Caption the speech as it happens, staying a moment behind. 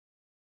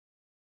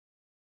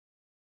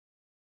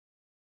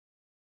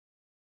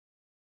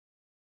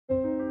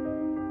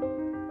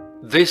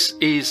This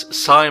is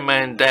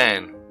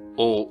SciManDan,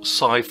 or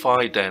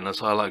Sci-Fi Dan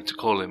as I like to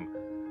call him,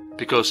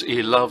 because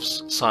he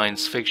loves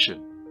science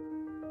fiction.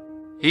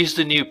 He's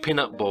the new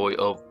pinup boy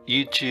of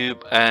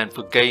YouTube and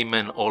for gay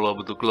men all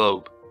over the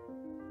globe.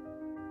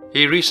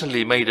 He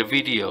recently made a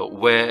video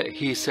where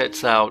he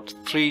sets out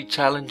 3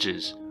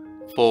 challenges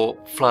for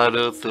flat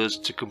earthers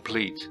to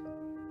complete.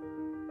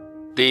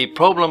 The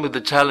problem with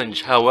the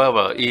challenge,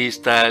 however, is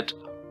that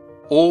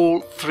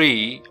all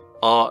 3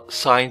 are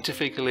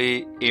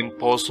scientifically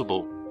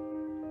impossible.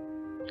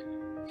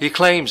 He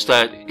claims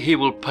that he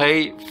will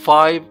pay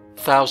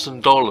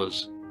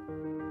 $5,000,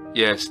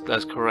 yes,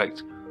 that's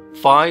correct,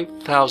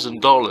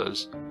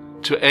 $5,000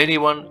 to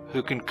anyone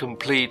who can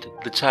complete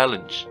the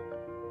challenge.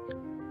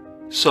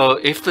 So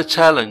if the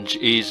challenge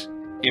is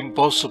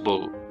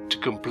impossible to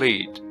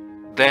complete,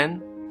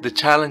 then the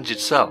challenge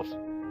itself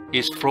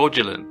is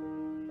fraudulent,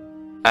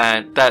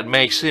 and that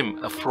makes him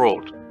a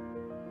fraud.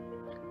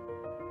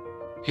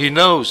 He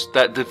knows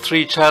that the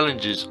 3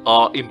 challenges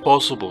are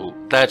impossible.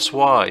 That's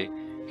why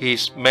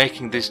he's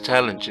making this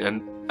challenge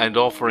and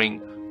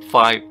offering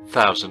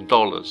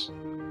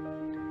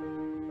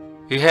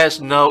 $5,000. He has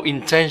no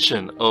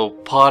intention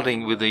of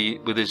parting with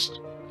his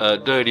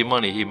dirty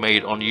money he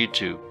made on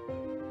YouTube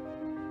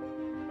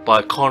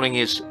by conning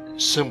his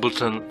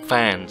simpleton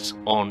fans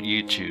on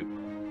YouTube.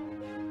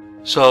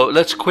 So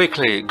let's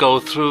quickly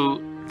go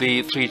through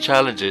the 3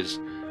 challenges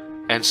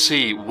and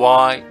see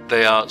why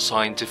they are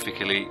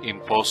scientifically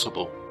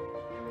impossible.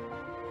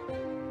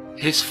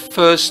 His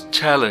first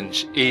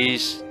challenge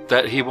is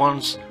that he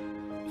wants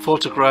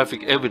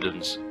photographic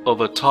evidence of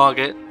a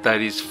target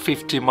that is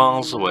 50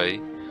 miles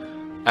away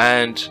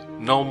and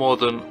no more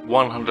than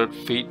 100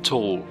 feet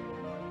tall.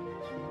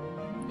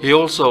 He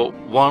also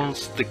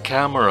wants the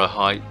camera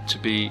height to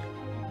be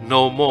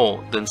no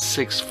more than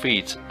 6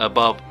 feet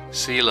above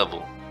sea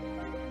level.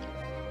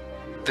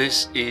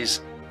 This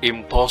is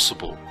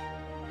impossible.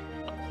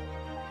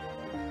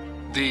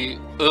 The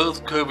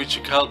Earth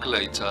curvature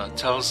calculator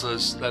tells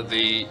us that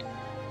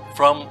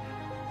from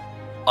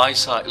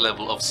eyesight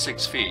level of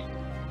 6 feet,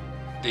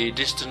 the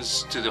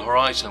distance to the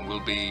horizon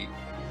will be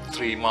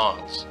 3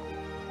 miles.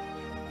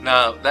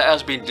 Now that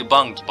has been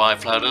debunked by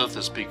flat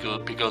earthers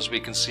because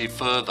we can see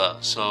further,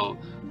 so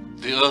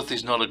the Earth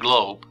is not a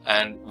globe,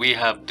 and we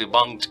have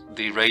debunked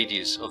the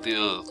radius of the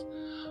Earth.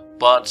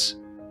 But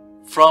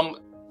from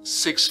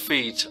 6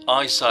 feet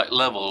eyesight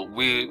level,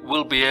 we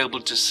will be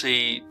able to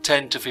see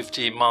 10 to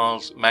 15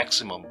 miles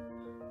maximum,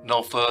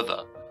 no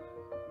further.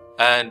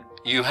 And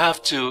you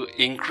have to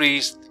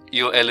increase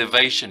your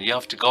elevation, you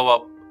have to go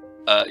up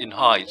in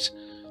height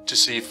to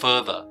see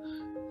further.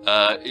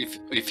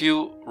 If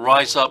you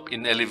rise up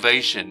in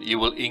elevation, you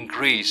will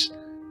increase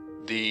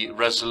the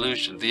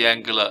resolution, the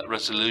angular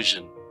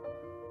resolution,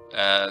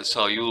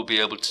 so you will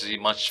be able to see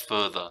much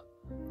further.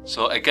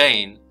 So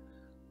again,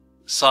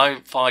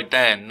 Sci-Fi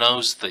Dan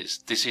knows this.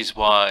 This is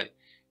why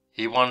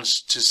he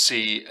wants to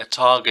see a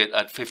target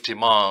at 50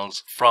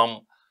 miles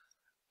from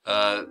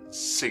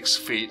 6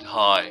 feet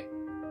high.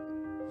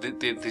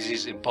 This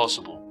is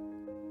impossible.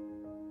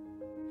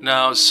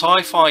 Now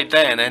Sci-Fi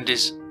Dan and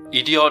his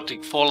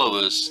idiotic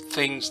followers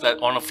thinks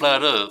that on a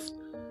flat earth,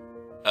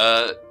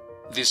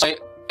 the sky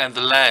and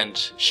the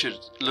land should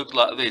look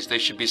like this. They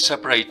should be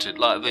separated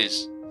like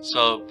this.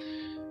 So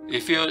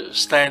if you're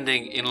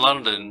standing in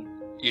London,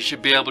 you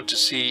should be able to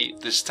see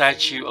the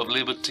Statue of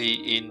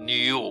Liberty in New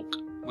York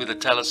with a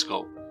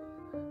telescope.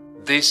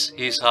 This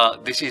is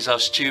how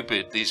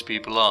stupid these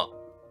people are.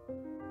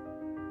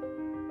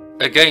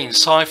 Again,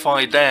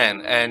 Sci-Fi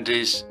Dan and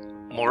his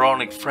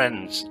moronic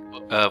friends,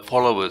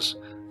 followers,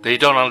 they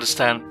don't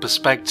understand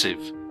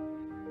perspective.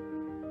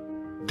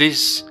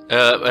 This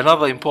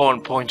another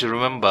important point to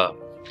remember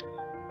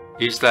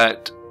is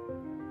that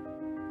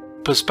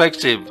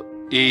perspective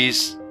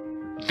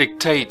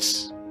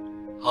dictates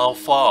how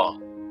far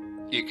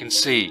you can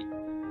see.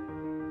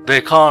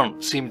 They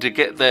can't seem to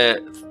get their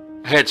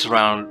heads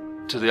around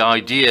to the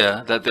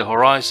idea that the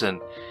horizon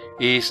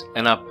is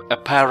an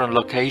apparent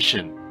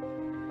location.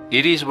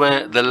 It is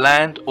where the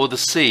land or the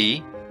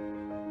sea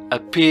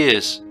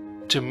appears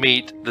to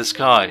meet the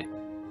sky.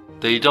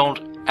 They don't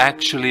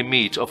actually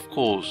meet, of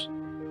course.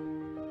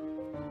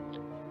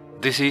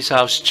 This is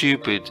how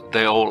stupid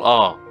they all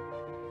are.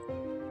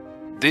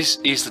 This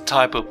is the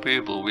type of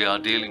people we are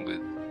dealing with.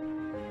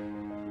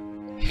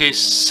 His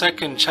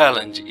second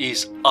challenge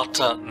is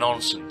utter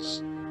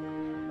nonsense.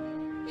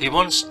 He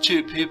wants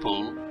 2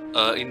 people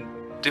in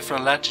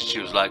different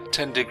latitudes, like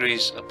 10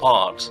 degrees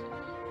apart,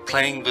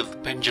 playing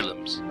with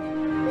pendulums.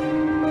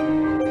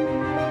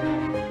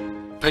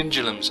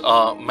 Pendulums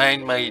are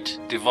man-made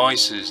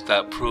devices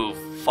that prove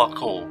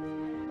fuck all.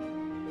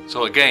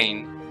 So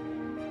again,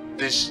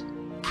 this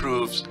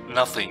proves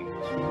nothing.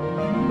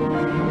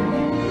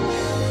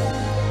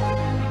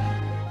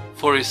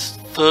 For his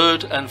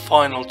third and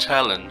final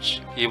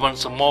challenge, he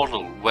wants a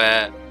model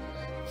where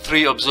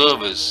 3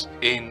 observers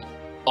in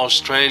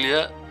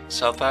Australia,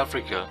 South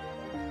Africa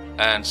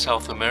and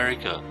South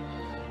America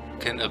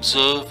can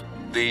observe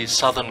the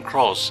Southern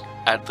Cross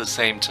at the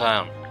same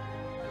time.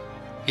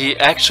 He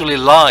actually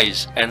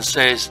lies and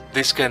says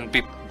this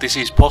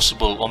is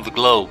possible on the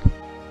globe.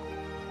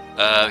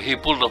 He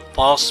pulled a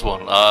fast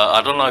one.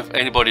 I don't know if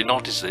anybody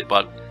noticed it,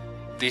 but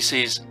this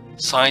is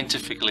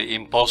scientifically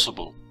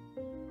impossible.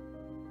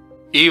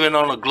 Even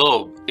on a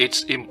globe,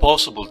 it's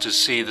impossible to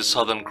see the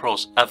Southern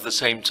Cross at the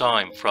same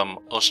time from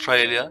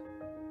Australia,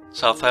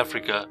 South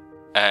Africa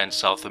and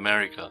South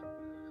America.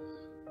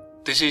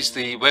 This is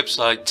the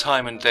website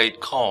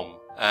SciManDan's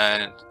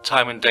and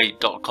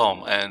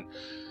SciManDan.com, and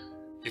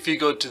if you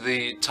go to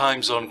the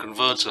time zone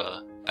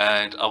converter,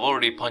 and I've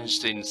already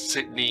punched in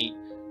Sydney,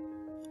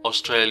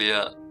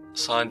 Australia,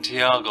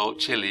 Santiago,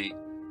 Chile,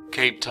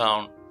 Cape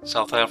Town,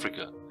 South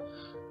Africa,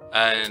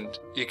 and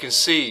you can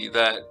see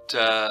that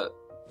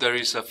there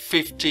is a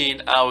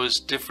 15 hours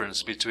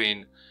difference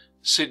between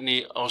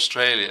Sydney,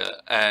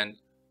 Australia and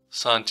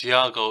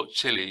Santiago,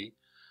 Chile,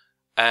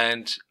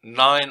 and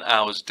 9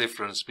 hours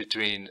difference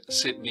between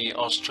Sydney,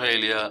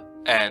 Australia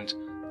and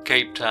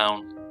Cape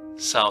Town,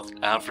 South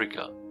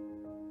Africa.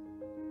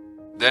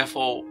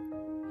 Therefore,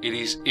 it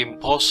is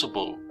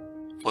impossible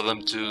for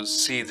them to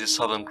see the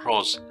Southern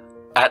Cross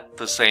at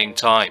the same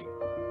time.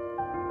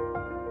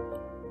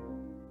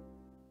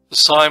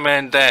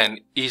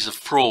 SciManDan is a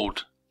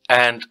fraud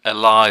and a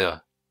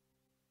liar.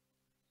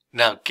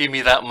 Now give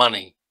me that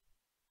money.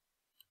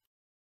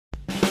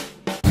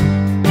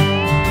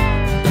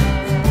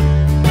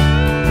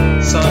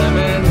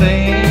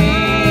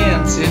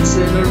 SciManDan sits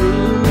in a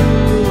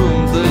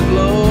room, the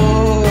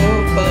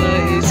globe by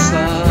his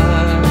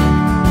side.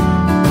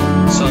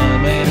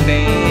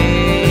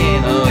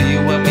 SciManDan, are you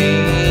a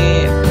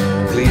man?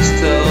 Please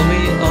tell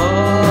me,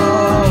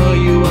 are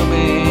you a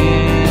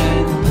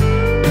man?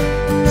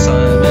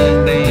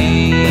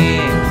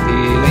 SciManDan,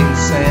 feeling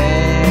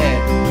sad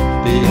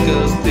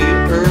because the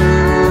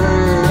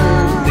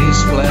earth is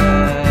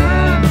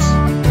flat.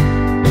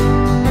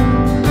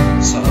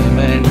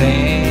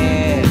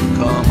 SciManDan,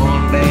 come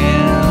on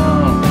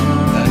down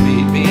and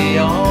meet me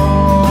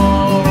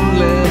on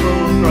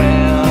level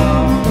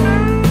ground.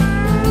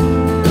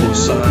 Oh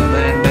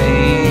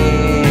SciManDan,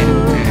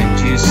 can't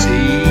you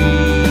see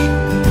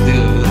the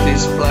earth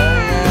is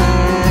flat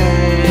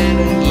and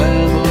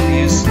level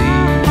you see?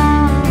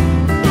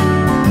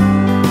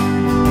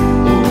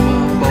 Oh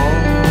my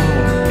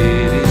boy,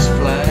 it is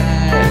flat,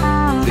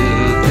 the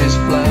earth is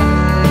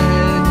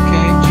flat,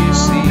 can't you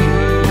see?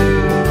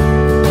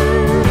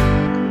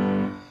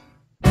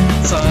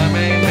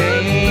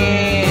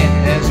 SciManDan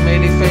has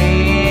many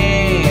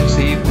fans,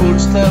 he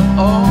puts them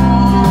all